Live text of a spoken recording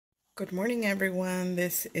Good morning, everyone.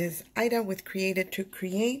 This is Ida with Created to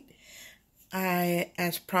Create.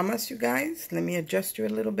 As promised, you guys, let me adjust you a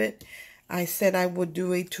little bit. I said I would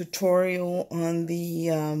do a tutorial on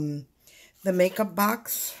the makeup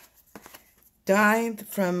box die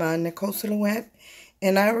from Nicole Silhouette,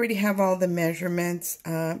 and I already have all the measurements.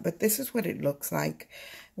 But this is what it looks like.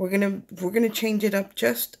 We're gonna change it up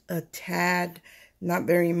just a tad, not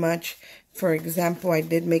very much. For example, I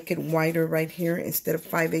did make it wider right here. Instead of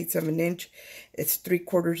 5/8 of an inch, it's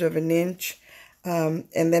 3/4 of an inch. And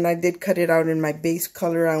then I did cut it out in my base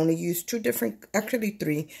color. I only used actually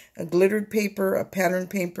three, a glittered paper, a pattern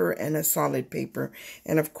paper, and a solid paper.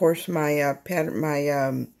 And of course, my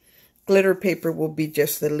glitter paper will be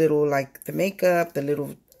just the little, like the makeup, the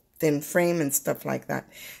little thin frame and stuff like that.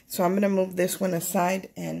 So I'm going to move this one aside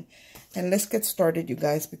and let's get started, you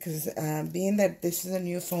guys, because being that this is a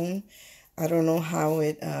new phone, I don't know how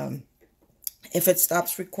it, if it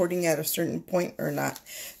stops recording at a certain point or not.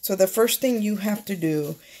 So the first thing you have to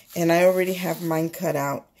do, and I already have mine cut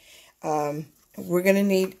out, we're going to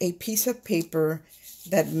need a piece of paper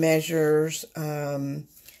that measures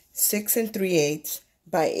 6 3/8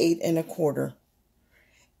 by 8 1/4.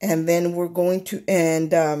 And then we're going to,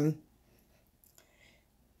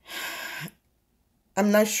 I'm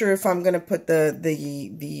not sure if I'm going to put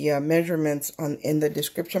the measurements in the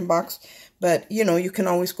description box, but you know, you can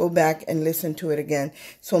always go back and listen to it again.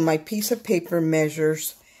 So my piece of paper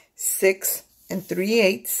measures 6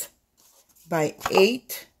 3/8 by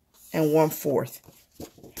 8 1/4.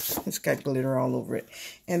 It's got glitter all over it.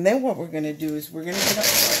 And then what we're going to do is we're going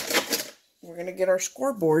to get our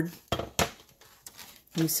scoreboard.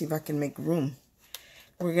 Let me see if I can make room.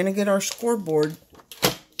 We're going to get our scoreboard,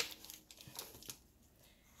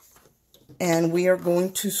 and we are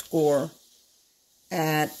going to score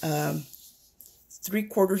at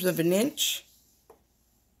 3/4 of an inch.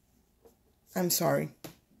 I'm sorry.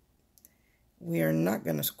 We are not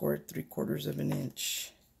going to score at 3/4 of an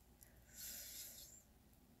inch.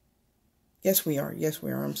 Yes, we are. Yes,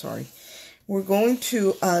 we are. I'm sorry. We're going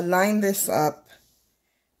to line this up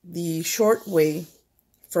the short way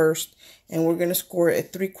first, and we're going to score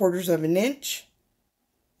at 3/4 of an inch,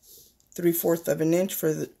 3/4 of an inch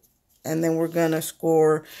for the, and then we're going to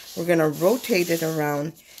rotate it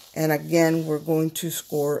around, and again we're going to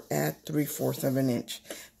score at 3/4 of an inch.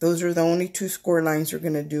 Those are the only two score lines we're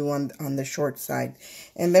going to do on the short side.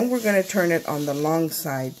 And then we're going to turn it on the long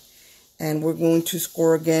side, and we're going to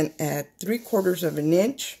score again at 3/4 of an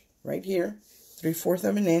inch right here, 3/4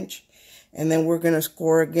 of an inch. And then we're going to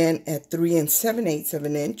score again at 3 7/8 of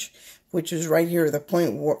an inch, which is right here, the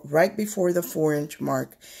point right before the 4-inch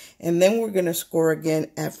mark. And then we're going to score again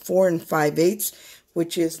at 4 5/8,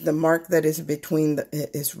 which is the mark that is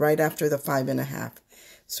is right after the 5 1/2.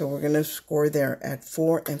 So we're going to score there at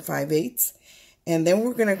 4 5/8. And then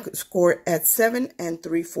we're going to score at 7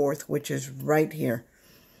 3/4, which is right here.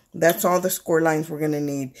 That's all the score lines we're going to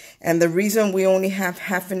need. And the reason we only have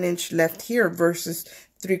 1/2 inch left here versus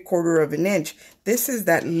 3/4 of an inch, this is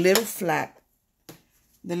that little flap,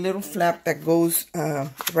 the little flap that goes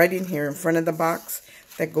right in here in front of the box,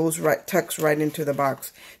 that goes tucks right into the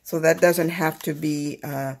box. So that doesn't have to be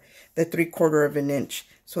the 3/4 of an inch.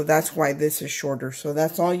 So that's why this is shorter. So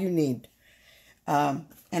that's all you need. And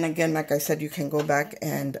again, like I said, you can go back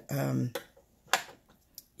and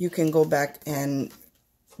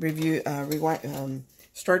review, rewind,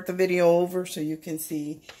 start the video over so you can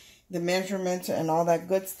see the measurements and all that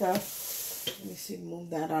good stuff. Let me see, move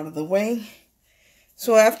that out of the way.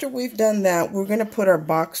 So after we've done that, we're going to put our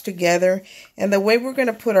box together. And the way we're going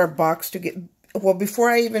to put our box together, well, before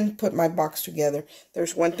I even put my box together,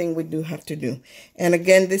 there's one thing we do have to do. And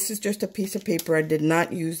again, this is just a piece of paper. I did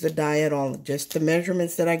not use the die at all, just the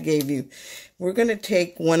measurements that I gave you. We're going to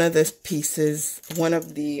take one of the pieces, one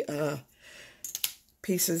of the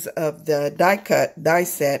pieces of the die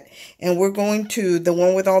set, and we're going to, the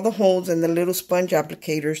one with all the holes and the little sponge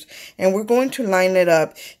applicators, and we're going to line it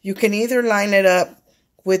up. You can either line it up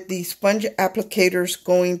with the sponge applicators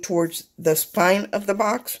going towards the spine of the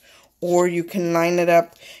box, or you can line it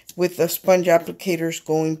up with the sponge applicators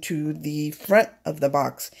going to the front of the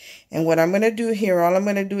box. And what I'm going to do here, all I'm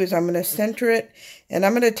going to do is I'm going to center it, and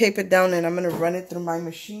I'm going to tape it down, and I'm going to run it through my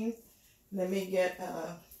machine. Let me get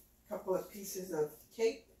a couple of pieces of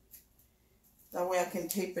tape. That way I can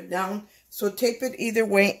tape it down. So tape it either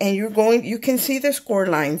way, and you can see the score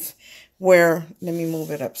lines where, let me move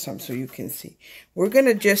it up some so you can see. We're going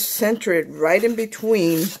to just center it right in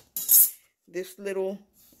between this little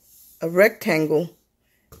rectangle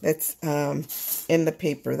that's in the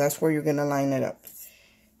paper. That's where you're going to line it up.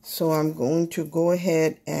 So I'm going to go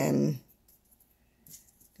ahead and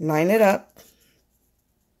line it up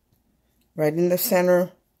right in the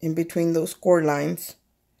center, in between those score lines.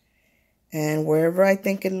 And wherever I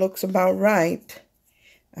think it looks about right,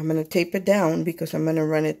 I'm going to tape it down because I'm going to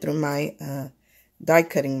run it through my die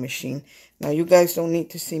cutting machine. Now, you guys don't need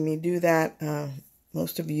to see me do that.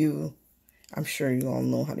 Most of you, I'm sure you all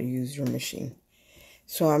know how to use your machine.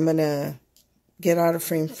 So I'm going to get out of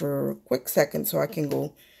frame for a quick second so I can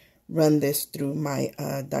go run this through my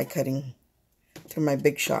die cutting, through my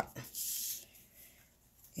Big Shot.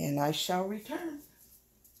 And I shall return.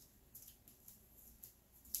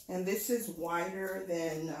 And this is wider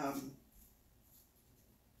than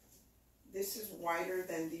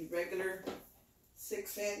the regular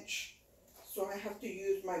 6-inch, so I have to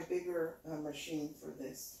use my bigger machine for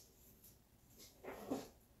this.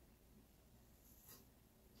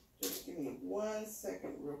 Just give me 1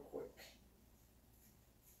 second real quick.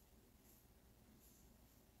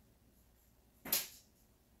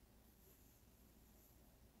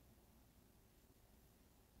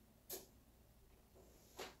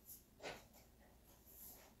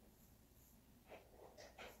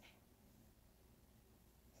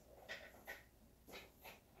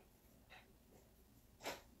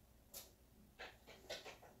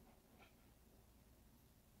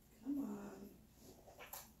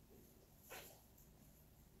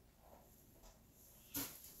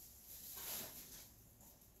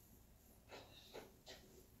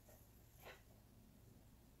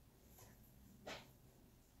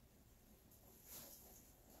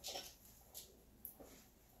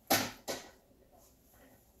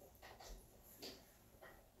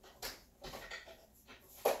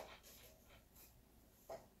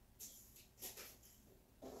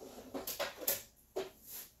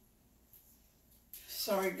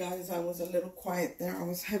 Sorry guys, I was a little quiet there. I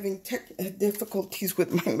was having difficulties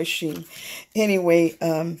with my machine. Anyway,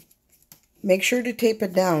 make sure to tape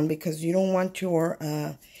it down because you don't want your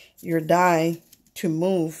die to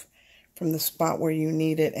move from the spot where you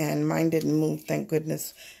need it. And mine didn't move, thank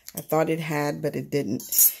goodness. I thought it had, but it didn't.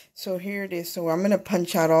 So here it is. So I'm going to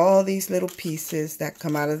punch out all these little pieces that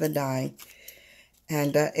come out of the die.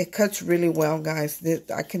 And it cuts really well, guys.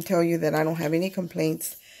 I can tell you that I don't have any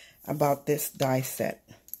complaints about this die set.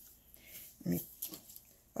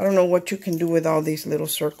 I don't know what you can do with all these little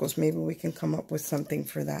circles. Maybe we can come up with something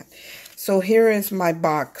for that. So here is my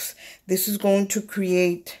box. This is going to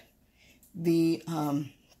create the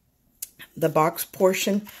box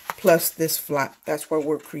portion plus this flap. That's what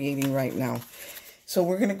we're creating right now. So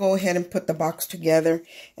we're going to go ahead and put the box together.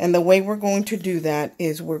 And the way we're going to do that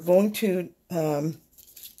is we're going to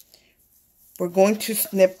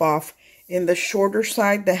snip off in the shorter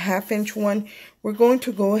side, the 1/2-inch one. We're going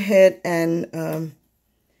to go ahead and,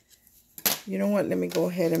 you know what, let me go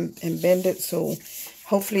ahead and bend it so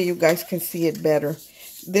hopefully you guys can see it better.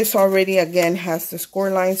 This already, again, has the score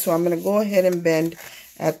lines, so I'm going to go ahead and bend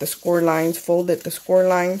at the score lines, fold at the score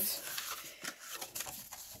lines,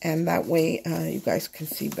 and that way you guys can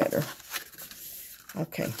see better.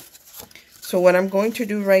 Okay, so what I'm going to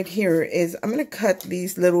do right here is I'm going to cut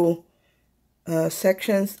these little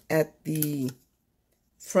sections at the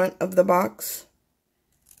front of the box,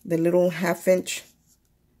 the little 1/2-inch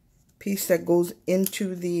piece that goes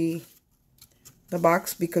into the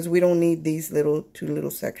box, because we don't need these two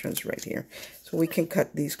little sections right here, so we can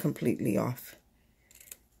cut these completely off.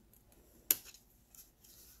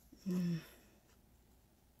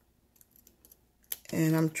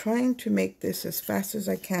 And I'm trying to make this as fast as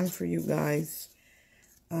I can for you guys.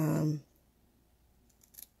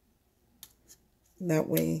 That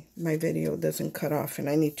way my video doesn't cut off and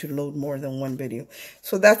I need to load more than one video.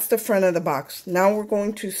 So that's the front of the box. Now we're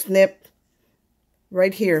going to snip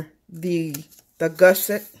right here, the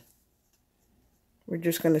gusset. We're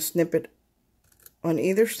just going to snip it on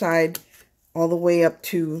either side all the way up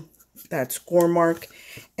to that score mark.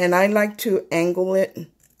 And I like to angle it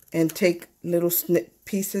and take little snip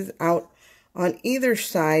pieces out on either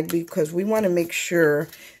side, because we want to make sure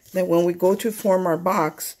that when we go to form our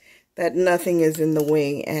box, that nothing is in the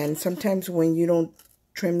way. And sometimes when you don't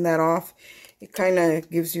trim that off, it kind of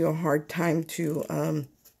gives you a hard time to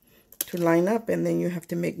line up, and then you have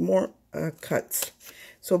to make more cuts.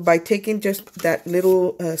 So by taking just that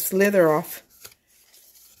little slither off,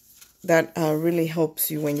 that really helps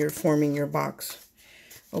you when you're forming your box.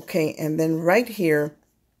 Okay, and then right here,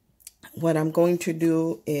 what I'm going to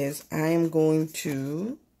do is I'm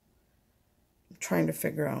trying to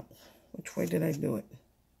figure out which way did I do it.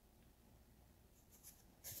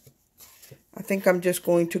 I think I'm just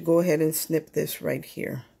going to go ahead and snip this right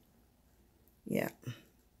here. Yeah.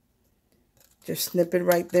 Just snip it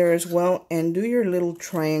right there as well. And do your little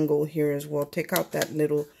triangle here as well. Take out that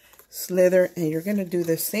little slither. And you're going to do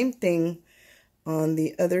the same thing on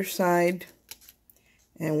the other side.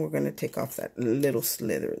 And we're going to take off that little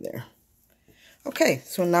slither there. Okay,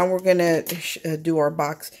 so now we're going to do our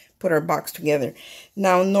box, put our box together.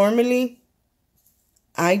 Now, normally,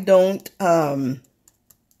 I don't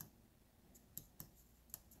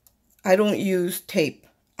use tape.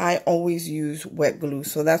 I always use wet glue,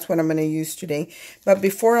 so that's what I'm going to use today. But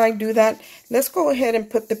before I do that, let's go ahead and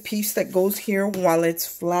put the piece that goes here while it's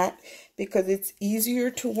flat, because it's easier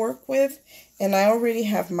to work with, and I already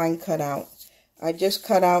have mine cut out. I just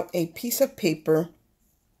cut out a piece of paper.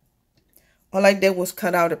 All I did was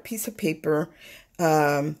cut out a piece of paper.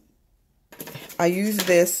 I used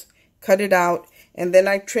this, cut it out, and then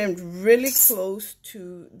I trimmed really close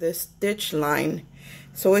to the stitch line.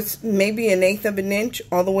 So it's maybe 1/8 of an inch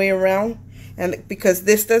all the way around. And because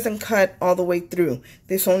this doesn't cut all the way through.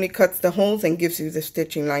 This only cuts the holes and gives you the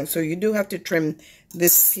stitching line. So you do have to trim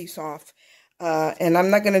this piece off. And I'm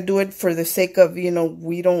not going to do it for the sake of, you know,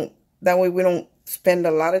 that way we don't spend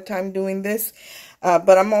a lot of time doing this.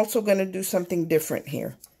 But I'm also going to do something different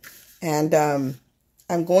here. And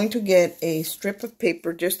I'm going to get a strip of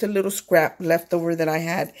paper, just a little scrap left over that I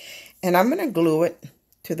had. And I'm going to glue it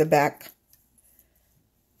to the back.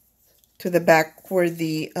 Where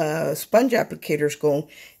the sponge applicators go.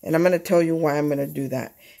 And I'm going to tell you why I'm going to do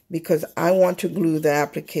that. Because I want to glue the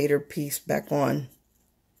applicator piece back on.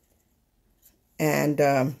 And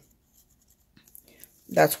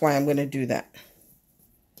that's why I'm going to do that.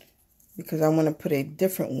 Because I want to put a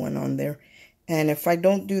different one on there. And if I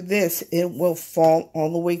don't do this, it will fall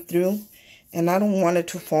all the way through. And I don't want it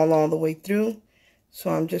to fall all the way through.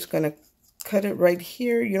 So I'm just going to cut it right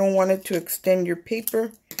here. You don't want it to extend your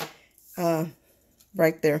paper.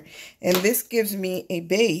 Right there. And this gives me a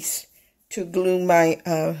base to glue my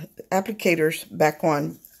applicators back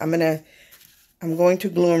on. I'm going to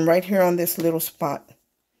glue them right here on this little spot.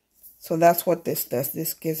 So that's what this does.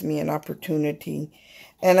 This gives me an opportunity.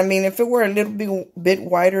 And I mean, if it were a little bit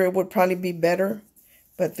wider, it would probably be better.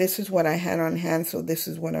 But this is what I had on hand, so this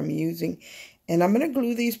is what I'm using. And I'm going to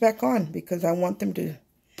glue these back on because I want them to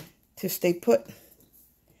stay put.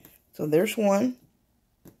 So there's one.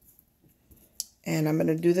 And I'm going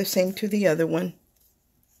to do the same to the other one.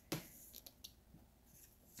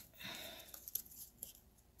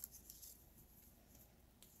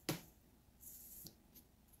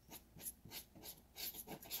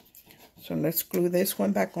 So let's glue this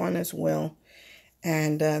one back on as well.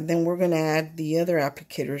 And then we're going to add the other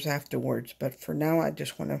applicators afterwards. But for now, I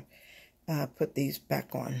just want to put these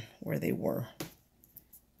back on where they were.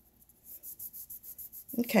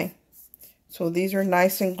 Okay. So these are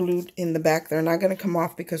nice and glued in the back. They're not going to come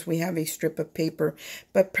off because we have a strip of paper.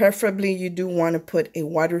 But preferably you do want to put a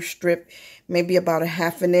wider strip, maybe about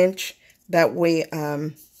 1/2 inch. That way, I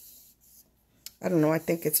don't know, I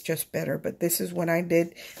think it's just better. But this is what I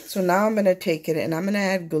did. So now I'm going to take it and I'm going to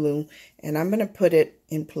add glue. And I'm going to put it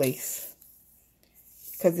in place.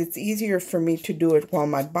 Because it's easier for me to do it while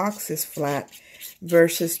my box is flat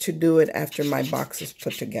versus to do it after my box is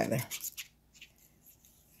put together.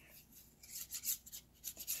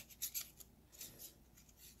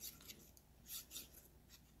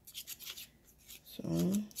 So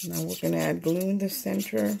now we're going to add glue in the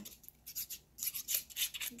center,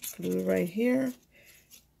 glue right here,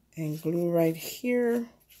 and glue right here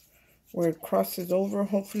where it crosses over.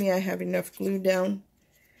 Hopefully I have enough glue down.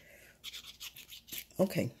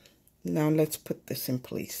 Okay, now let's put this in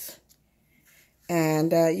place.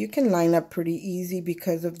 And you can line up pretty easy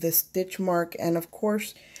because of the stitch mark and of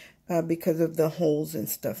course because of the holes and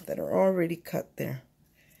stuff that are already cut there.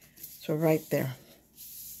 So right there.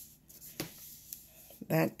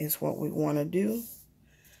 That is what we want to do.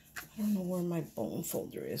 I don't know where my bone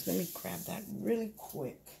folder is. Let me grab that really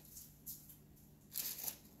quick.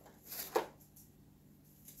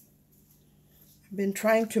 I've been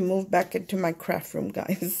trying to move back into my craft room,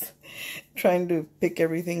 guys. Trying to pick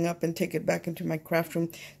everything up and take it back into my craft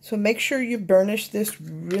room. So make sure you burnish this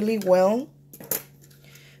really well.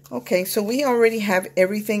 Okay, so we already have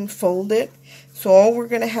everything folded. So all we're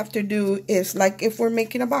going to have to do is, like if we're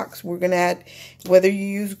making a box, we're going to add, whether you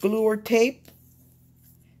use glue or tape,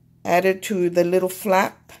 add it to the little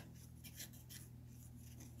flap.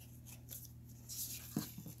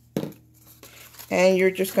 And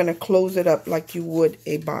you're just going to close it up like you would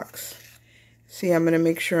a box. See, I'm going to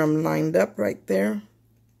make sure I'm lined up right there.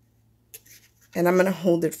 And I'm going to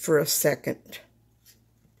hold it for a second.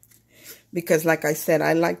 Because like I said,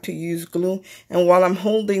 I like to use glue. And while I'm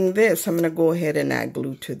holding this, I'm going to go ahead and add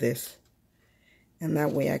glue to this. And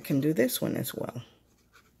that way I can do this one as well.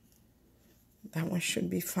 That one should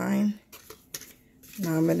be fine.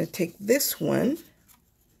 Now I'm going to take this one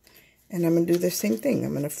and I'm going to do the same thing.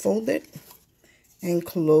 I'm going to fold it and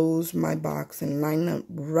close my box and line up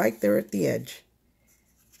right there at the edge.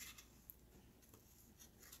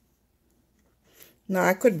 Now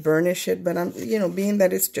I could burnish it, but I'm, you know, being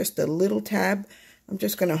that it's just a little tab, I'm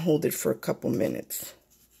just going to hold it for a couple minutes.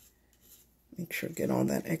 Make sure to get all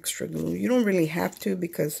that extra glue. You don't really have to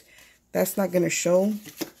because that's not going to show.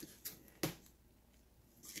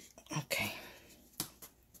 Okay.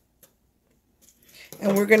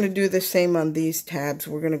 And we're going to do the same on these tabs.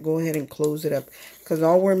 We're going to go ahead and close it up because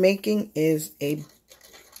all we're making is a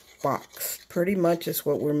box. Pretty much is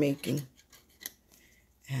what we're making.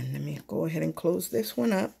 And let me go ahead and close this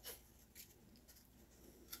one up.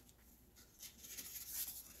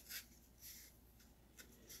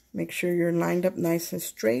 Make sure you're lined up nice and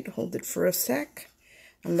straight. Hold it for a sec.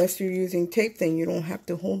 Unless you're using tape, then you don't have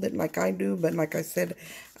to hold it like I do. But like I said,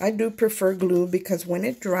 I do prefer glue because when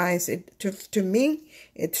it dries, to me,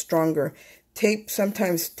 it's stronger. Tape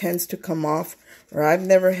sometimes tends to come off, or I've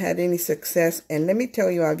never had any success. And let me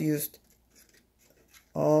tell you, I've used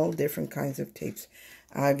all different kinds of tapes.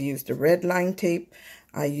 I've used the red line tape.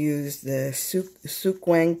 I used the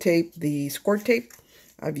Sukwang tape, the score tape.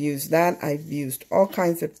 I've used that. I've used all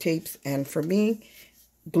kinds of tapes. And for me,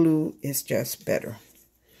 glue is just better.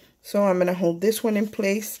 So I'm going to hold this one in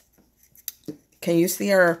place. Can you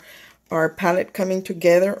see our palette coming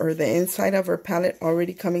together, or the inside of our palette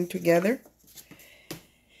already coming together?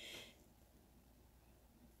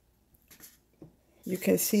 You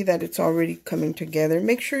can see that it's already coming together.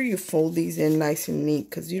 Make sure you fold these in nice and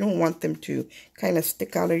neat because you don't want them to kind of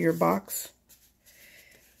stick out of your box.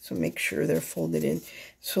 So make sure they're folded in.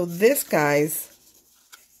 So this, guys,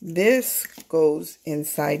 this goes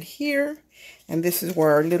inside here. And this is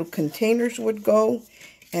where our little containers would go.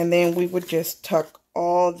 And then we would just tuck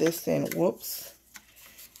all this in. Whoops.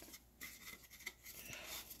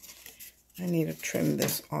 I need to trim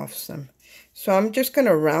this off some. So I'm just going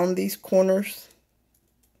to round these corners.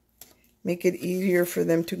 Make it easier for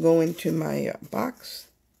them to go into my box.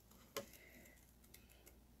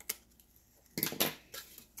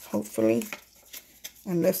 Hopefully.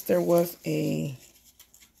 Unless there was a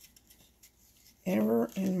error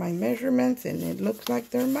in my measurements, and it looks like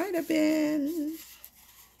there might have been.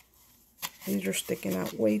 These are sticking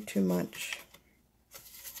out way too much.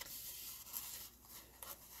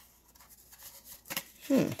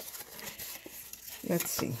 Let's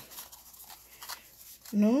see.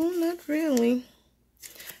 No, not really.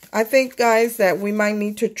 I think, guys, that we might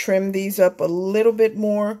need to trim these up a little bit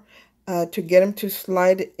more to get them to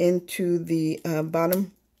slide into the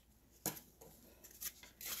bottom.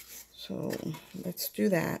 So let's do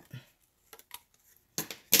that.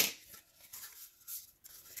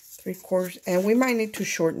 3/4, and we might need to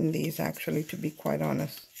shorten these actually, to be quite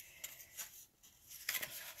honest.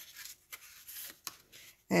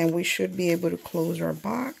 And we should be able to close our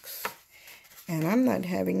box. And I'm not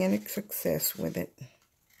having any success with it.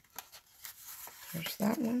 There's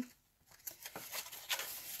that one.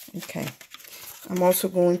 Okay. I'm also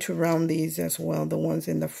going to round these as well, the ones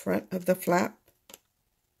in the front of the flap.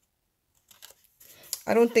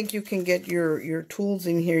 I don't think you can get your tools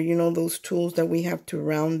in here. You know, those tools that we have to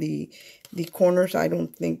round the corners. I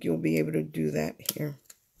don't think you'll be able to do that here.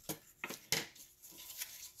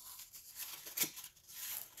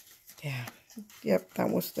 Yeah. Yep, that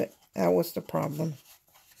was the problem.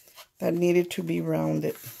 That needed to be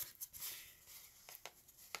rounded.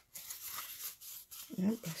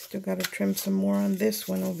 Yep, I still got to trim some more on this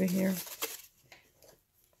one over here.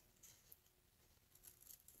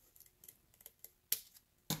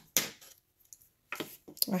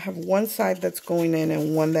 I have one side that's going in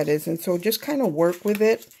and one that isn't. So just kind of work with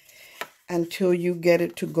it until you get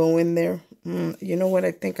it to go in there. You know what?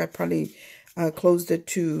 I think I probably closed it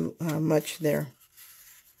too much there.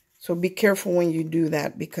 So be careful when you do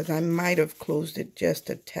that, because I might have closed it just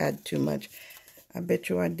a tad too much. I bet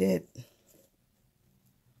you I did.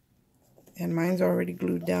 And mine's already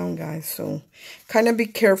glued down, guys. So kind of be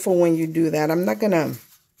careful when you do that. I'm not going to...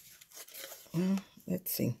 Well,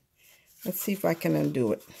 let's see. Let's see if I can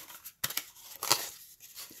undo it.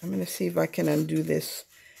 I'm going to see if I can undo this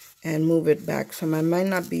and move it back. So I might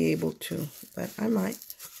not be able to, but I might.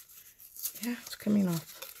 Yeah, it's coming off.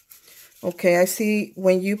 Okay, I see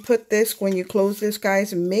when you put this, when you close this,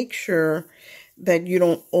 guys, make sure that you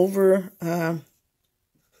don't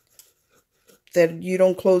that you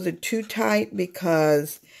don't close it too tight,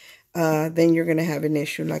 because then you're going to have an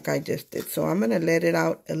issue like I just did. So I'm going to let it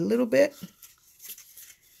out a little bit.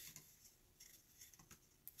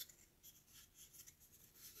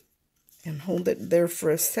 and hold it there for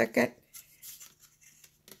a second.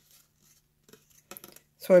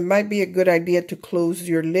 So it might be a good idea to close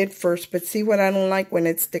your lid first, but see what I don't like when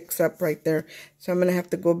it sticks up right there. So I'm going to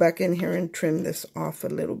have to go back in here and trim this off a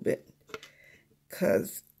little bit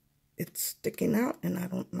because it's sticking out and I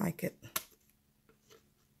don't like it.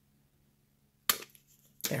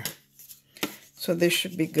 There. So this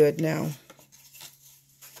should be good now.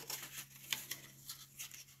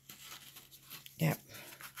 Yep.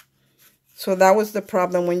 So that was the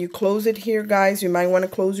problem. When you close it here, guys, you might want to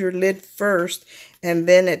close your lid first and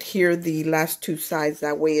then adhere the last two sides.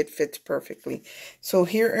 That way it fits perfectly. So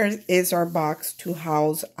here is our box to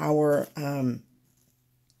house our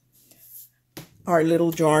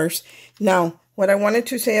little jars. Now, what I wanted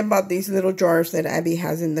to say about these little jars that Abby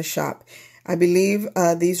has in the shop. I believe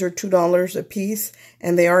these are $2 a piece,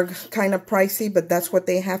 and they are kind of pricey, but that's what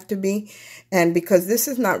they have to be. And because this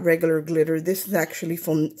is not regular glitter, this is actually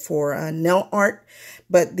for nail art.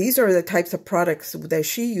 But these are the types of products that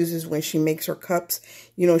she uses when she makes her cups.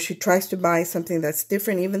 You know, she tries to buy something that's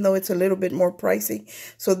different, even though it's a little bit more pricey.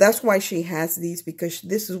 So that's why she has these, because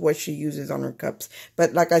this is what she uses on her cups.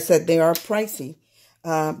 But like I said, they are pricey.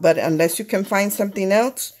 But unless you can find something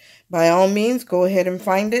else, by all means, go ahead and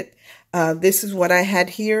find it. This is what I had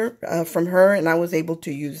here from her, and I was able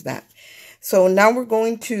to use that. So now we're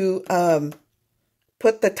going to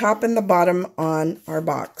put the top and the bottom on our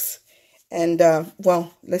box. And,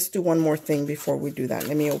 well, let's do one more thing before we do that.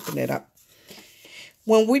 Let me open it up.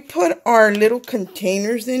 When we put our little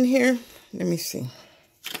containers in here, let me see.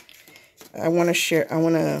 I want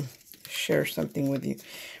to share something with you.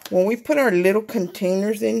 When we put our little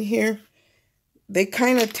containers in here, they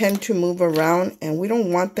kind of tend to move around, and we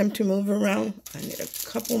don't want them to move around. I need a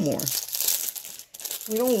couple more.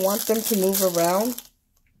 We don't want them to move around.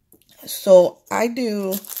 So I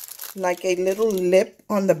do like a little lip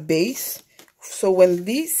on the base. So when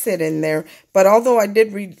these sit in there, but although I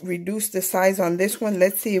did reduce the size on this one,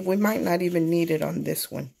 let's see if we might not even need it on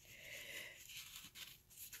this one.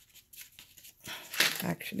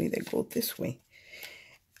 Actually, they go this way.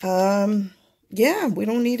 Yeah, we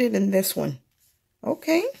don't need it in this one.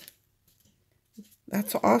 Okay,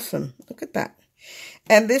 that's awesome. Look at that.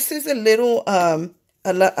 And this is a little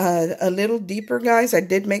deeper, guys. I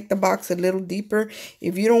did make the box a little deeper.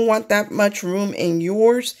 If you don't want that much room in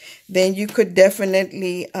yours, then you could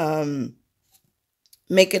definitely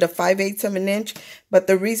make it a 5/8 of an inch. But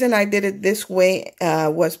the reason I did it this way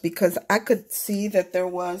was because I could see that there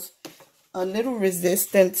was a little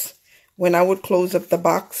resistance when I would close up the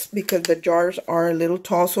box, because the jars are a little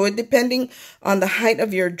tall. So it depending on the height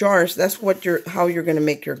of your jars, that's what how you're going to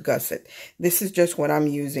make your gusset. This is just what I'm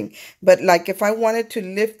using. But like if I wanted to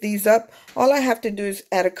lift these up, all I have to do is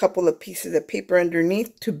add a couple of pieces of paper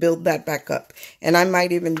underneath to build that back up. And I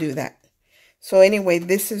might even do that. So anyway,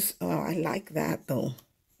 this is, oh, I like that though.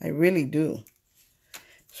 I really do.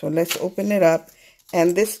 So let's open it up.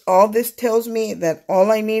 And all this tells me that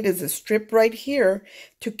all I need is a strip right here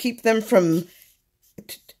to keep them from,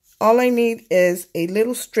 all I need is a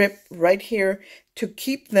little strip right here to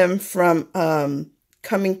keep them from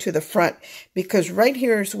coming to the front. Because right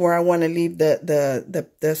here is where I want to leave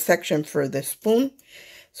the section for the spoon.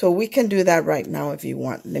 So we can do that right now if you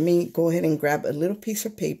want. Let me go ahead and grab a little piece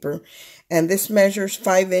of paper. And this measures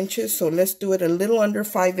 5 inches. So let's do it a little under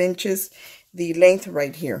 5 inches, the length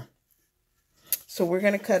right here. So we're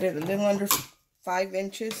going to cut it a little under 5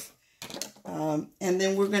 inches. And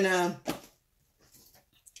then we're going to,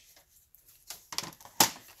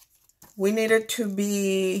 we need it to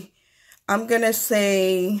be, I'm going to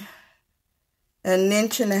say 1.5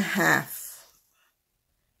 inches.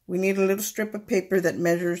 We need a little strip of paper that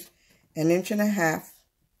measures 1.5 inches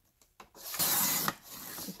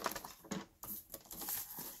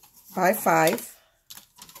by 5.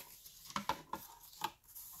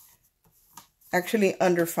 Actually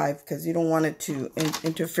under 5, because you don't want it to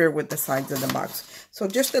interfere with the sides of the box. So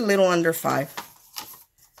just a little under 5.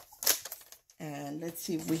 And let's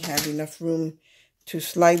see if we have enough room to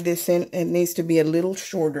slide this in. It needs to be a little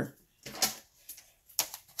shorter.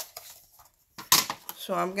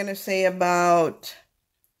 So I'm going to say about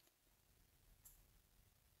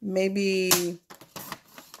maybe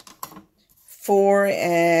 4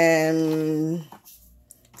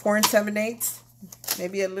 7/8.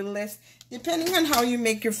 Maybe a little less, depending on how you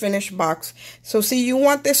make your finished box. So see, you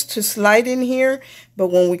want this to slide in here, but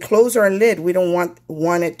when we close our lid, we don't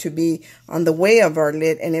want it to be on the way of our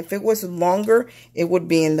lid. And if it was longer, it would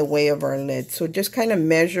be in the way of our lid. So just kind of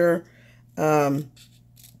measure the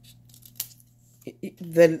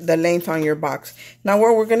length on your box. Now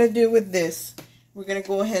what we're going to do with this, we're going to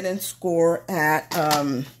go ahead and score at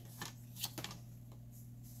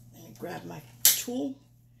grab my tool.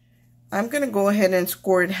 I'm going to go ahead and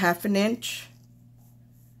score it 1/2 inch.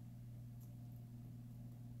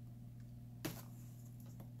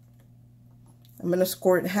 I'm going to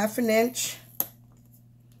score it 1/2 inch.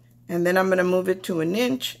 And then I'm going to move it to 1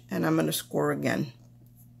 inch, and I'm going to score again.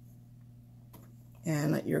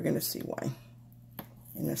 And you're going to see why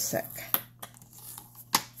in a sec.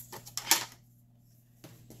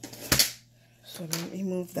 So let me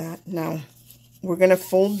move that. Now, we're going to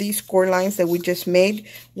fold these score lines that we just made.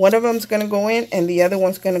 One of them is going to go in, and the other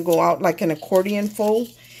one's going to go out like an accordion fold.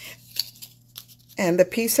 And the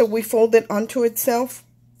piece that we folded onto itself,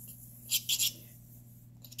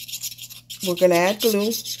 we're going to add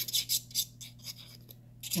glue.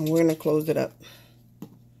 And we're going to close it up.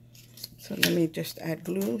 So let me just add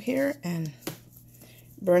glue here and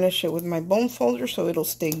burnish it with my bone folder so it'll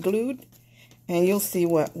stay glued. And you'll see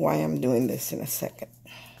why I'm doing this in a second.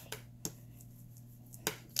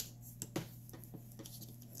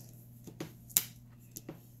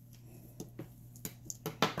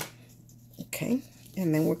 Okay,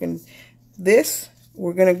 and then we're going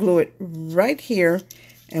to glue it right here.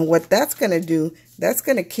 And what that's going to do, that's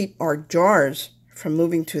going to keep our jars from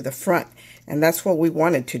moving to the front. And that's what we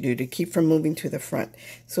wanted to do, to keep from moving to the front.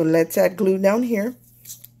 So let's add glue down here.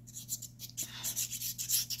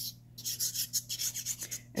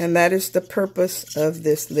 And that is the purpose of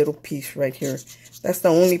this little piece right here. That's the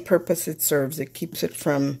only purpose it serves. It keeps it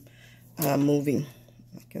from moving.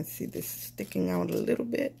 I can see this sticking out a little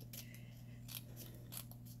bit.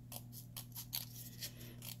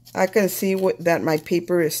 I can see that my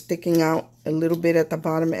paper is sticking out a little bit at the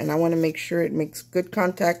bottom, and I want to make sure it makes good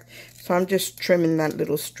contact. So I'm just trimming that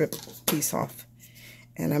little strip piece off.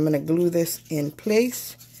 And I'm going to glue this in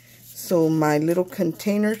place so my little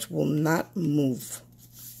containers will not move.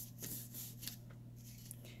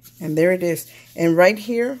 And there it is. And right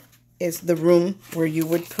here is the room where you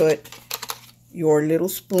would put your little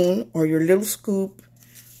spoon or your little scoop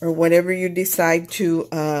or whatever you decide to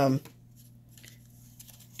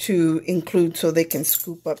include so they can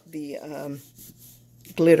scoop up the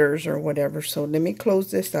glitters or whatever. So let me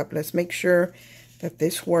close this up. Let's make sure that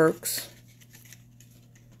this works.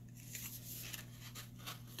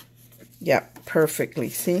 Yeah, perfectly.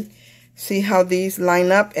 See how these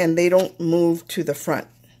line up and they don't move to the front.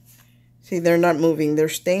 See, they're not moving. They're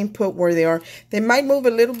staying put where they are. They might move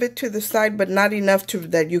a little bit to the side, but not enough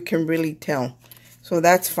that you can really tell. So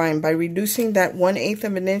that's fine. By reducing that 1/8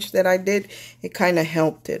 of an inch that I did, it kind of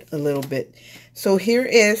helped it a little bit. So here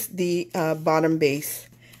is the bottom base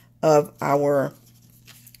of our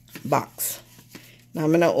box. Now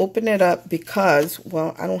I'm going to open it up because,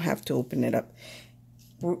 well, I don't have to open it up.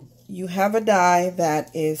 You have a die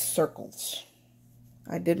that is circles.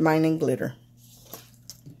 I did mine in glitter.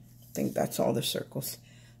 I think that's all the circles.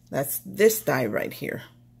 That's this die right here.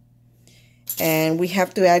 And we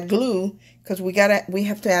have to add glue because we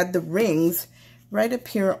have to add the rings right up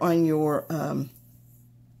here on your and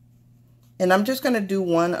I'm just going to do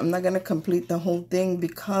one. I'm not going to complete the whole thing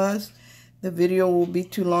because the video will be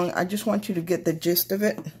too long. I just want you to get the gist of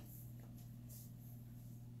it.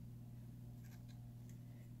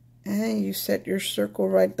 And you set your circle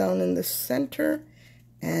right down in the center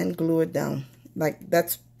and glue it down. Like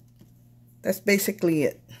that's basically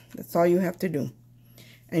it. That's all you have to do.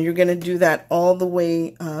 And you're going to do that all the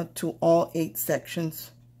way to all 8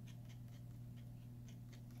 sections.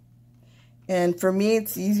 And for me,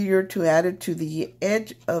 it's easier to add it to the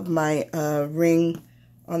edge of my ring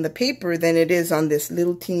on the paper than it is on this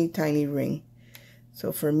little teeny tiny ring.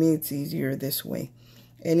 So for me, it's easier this way.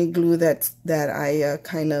 Any glue that I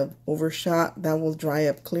kind of overshot, that will dry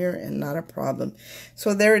up clear and not a problem.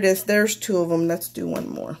 So there it is. There's 2 of them. Let's do one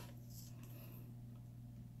more.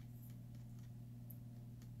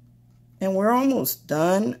 And we're almost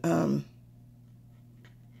done.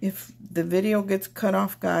 If the video gets cut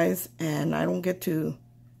off, guys, and I don't get to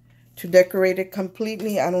decorate it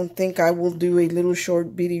completely, I don't think I will do a little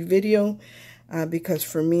short bitty video because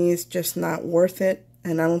for me it's just not worth it,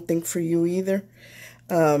 and I don't think for you either.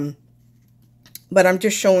 But I'm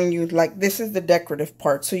just showing you, like, this is the decorative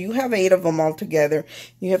part. So you have 8 of them all together.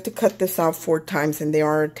 You have to cut this out 4 times, and they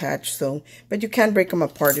are attached. So, but you can break them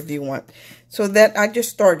apart if you want. So that I just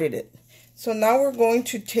started it. So now we're going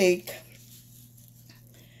to take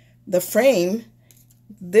the frame,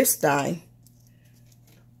 this die,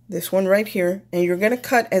 this one right here, and you're going to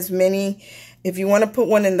cut as many. If you want to put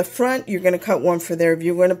one in the front, you're going to cut one for there. If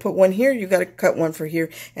you're going to put one here, you got to cut one for here.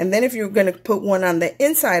 And then if you're going to put one on the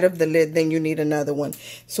inside of the lid, then you need another one.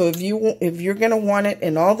 So if you're going to want it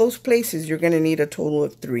in all those places, you're going to need a total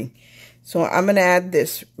of 3. So I'm going to add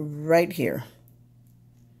this right here.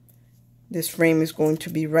 This frame is going to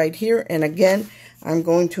be right here. And again, I'm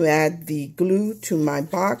going to add the glue to my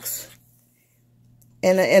box.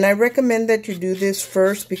 And I recommend that you do this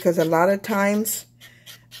first because a lot of times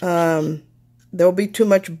there'll be too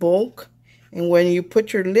much bulk. And when you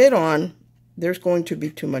put your lid on, there's going to be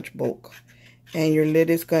too much bulk. And your lid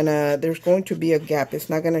is there's going to be a gap. It's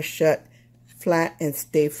not gonna shut flat and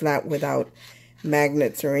stay flat without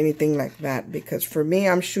magnets or anything like that. Because for me,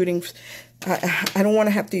 I'm shooting, I don't want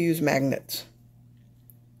to have to use magnets.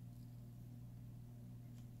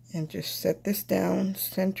 And just set this down,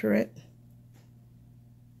 center it.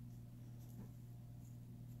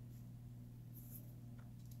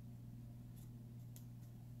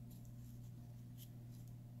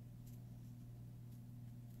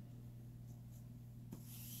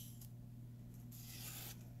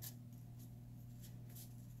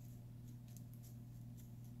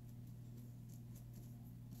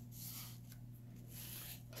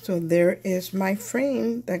 So there is my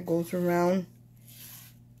frame that goes around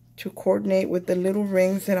to coordinate with the little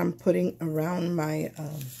rings that I'm putting around my, this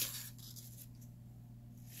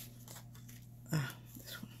one,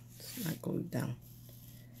 it's not glued down.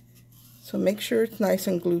 So make sure it's nice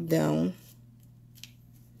and glued down.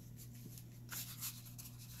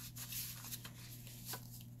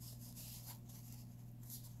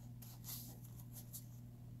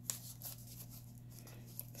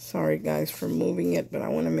 Sorry guys for moving it, but I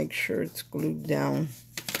want to make sure it's glued down.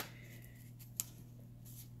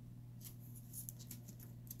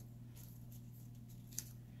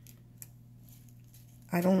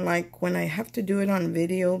 I don't like when I have to do it on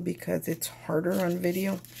video because it's harder on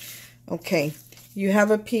video. Okay, you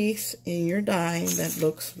have a piece in your die that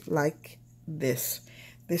looks like this.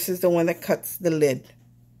 This is the one that cuts the lid,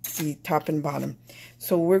 the top and bottom.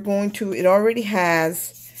 So we're going to, it already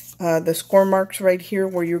has the score marks right here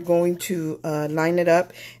where you're going to line it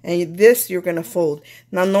up, and this you're going to fold.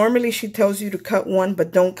 Now normally she tells you to cut one,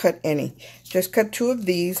 but don't cut any. Just cut two of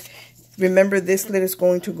these. Remember, this lid is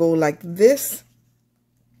going to go like this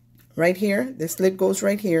right here. This lid goes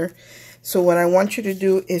right here. So what I want you to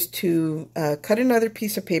do is to cut another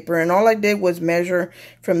piece of paper, and all I did was measure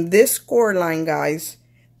from this score line, guys,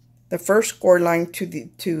 the first score line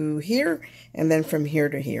to here, and then from here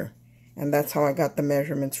to here. And that's how I got the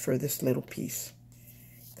measurements for this little piece.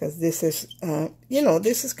 Because this is, you know,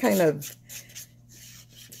 this is kind of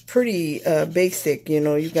pretty basic. You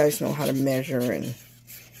know, you guys know how to measure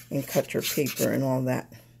and cut your paper and all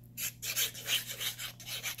that.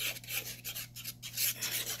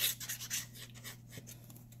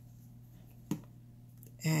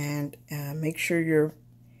 And make sure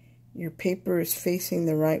your paper is facing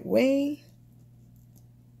the right way.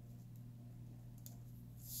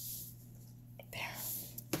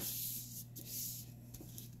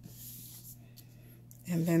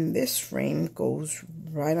 And then this frame goes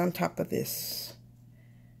right on top of this,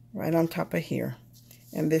 right on top of here.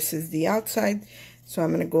 And this is the outside. So I'm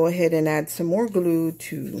going to go ahead and add some more glue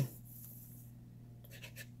to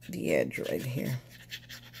the edge right here.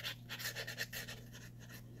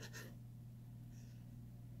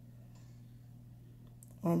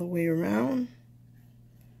 All the way around.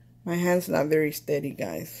 My hand's not very steady,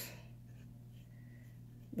 guys,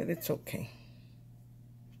 but it's okay.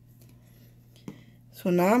 So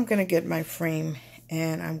now I'm going to get my frame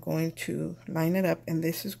and I'm going to line it up, and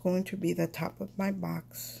this is going to be the top of my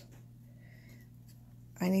box.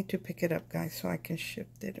 I need to pick it up, guys, so I can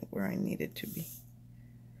shift it where I need it to be.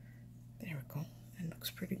 There we go. It looks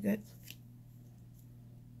pretty good.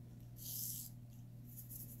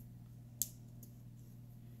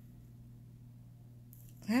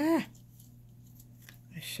 I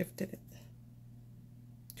shifted it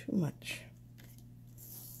too much.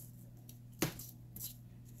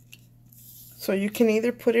 So you can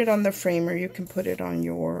either put it on the frame or you can put it on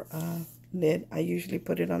your lid. I usually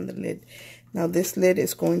put it on the lid. Now this lid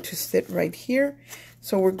is going to sit right here.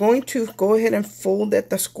 So we're going to go ahead and fold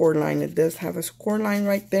at the score line. It does have a score line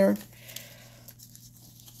right there.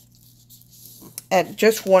 At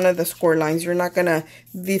just one of the score lines, you're not gonna,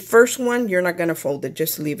 the first one, you're not gonna fold it.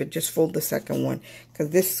 Just leave it. Just fold the second one, because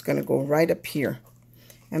this is gonna go right up here.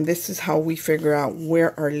 And this is how we figure out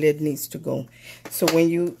where our lid needs to go. So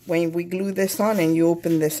when we glue this on and you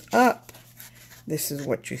open this up, this is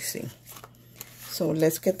what you see. So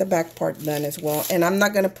let's get the back part done as well. And I'm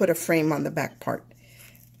not going to put a frame on the back part.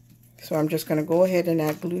 So I'm just going to go ahead and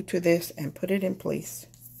add glue to this and put it in place.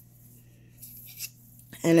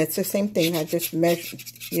 And it's the same thing. I just measure.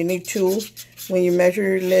 You need two. When you measure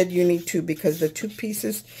your lid, you need two, because the two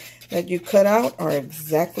pieces that you cut out are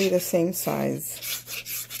exactly the same size.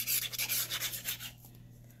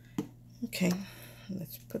 Okay,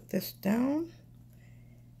 let's put this down.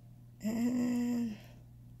 And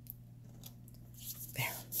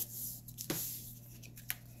there.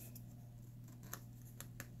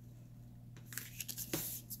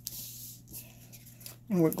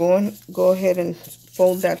 And we're go ahead and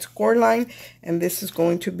fold that score line, and this is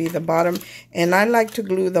going to be the bottom, and I like to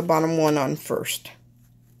glue the bottom one on first.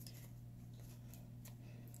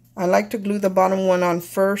 I like to glue the bottom one on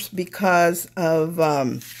first because of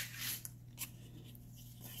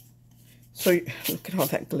so look at all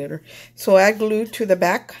that glitter. So I glue to the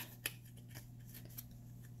back,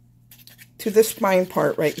 to the spine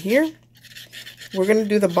part right here. We're going to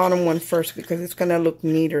do the bottom one first because it's going to look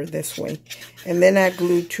neater this way. And then I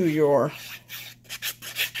glue to your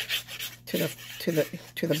to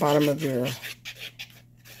the bottom of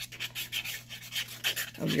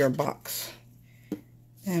your box.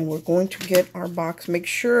 And we're going to get our box. Make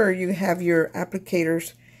sure you have your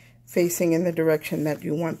applicators facing in the direction that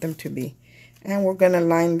you want them to be. And we're going to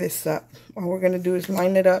line this up. All we're going to do is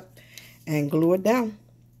line it up and glue it down.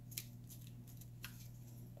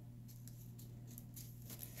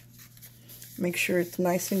 Make sure it's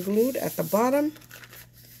nice and glued at the bottom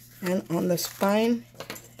and on the spine.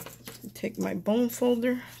 Take my bone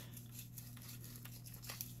folder.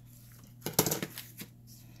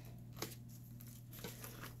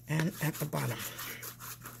 And at the bottom.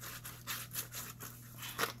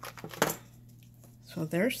 So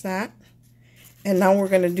there's that. And now we're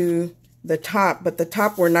going to do the top, but the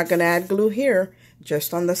top we're not going to add glue here,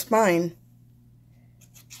 just on the spine.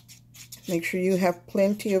 Make sure you have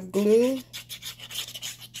plenty of glue.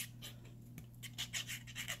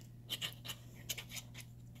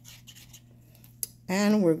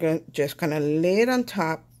 And we're just going to lay it on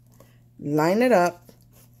top, line it up,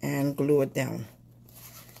 and glue it down.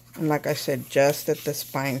 And like I said, just at the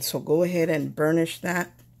spine. So go ahead and burnish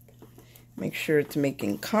that. Make sure it's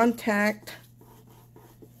making contact.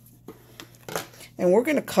 And we're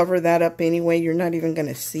going to cover that up anyway. You're not even going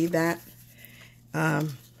to see that.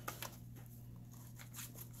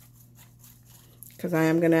 Because I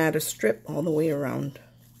am going to add a strip all the way around.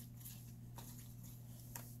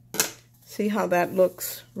 See how that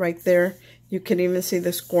looks right there? You can even see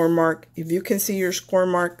the score mark. If you can see your score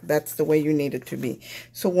mark, that's the way you need it to be.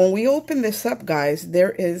 So when we open this up, guys,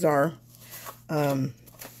 there is our, don't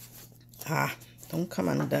come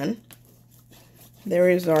undone. There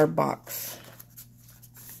is our box.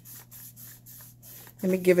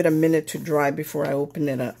 Let me give it a minute to dry before I open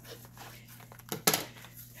it up.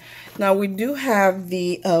 Now we do have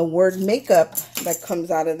the word makeup that comes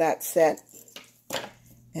out of that set.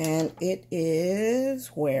 And it is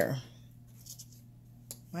where?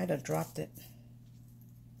 Might have dropped it.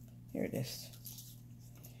 Here it is.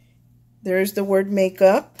 There's the word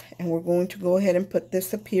makeup, and we're going to go ahead and put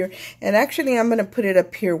this up here. And actually, I'm going to put it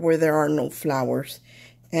up here where there are no flowers.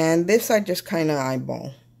 And this I just kind of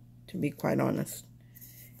eyeball, to be quite honest.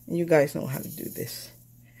 And you guys know how to do this.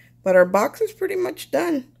 But our box is pretty much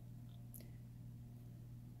done.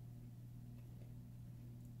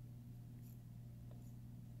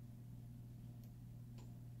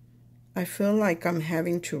 I feel like I'm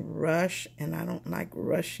having to rush, and I don't like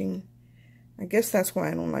rushing. I guess that's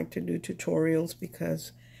why I don't like to do tutorials,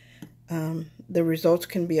 because the results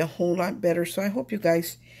can be a whole lot better. So I hope you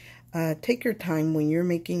guys take your time when you're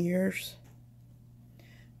making yours.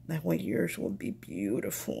 That way yours will be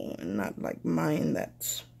beautiful and not like mine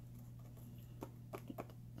that's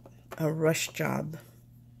a rush job.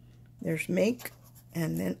 There's make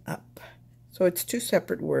and then up. So it's two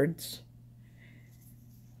separate words.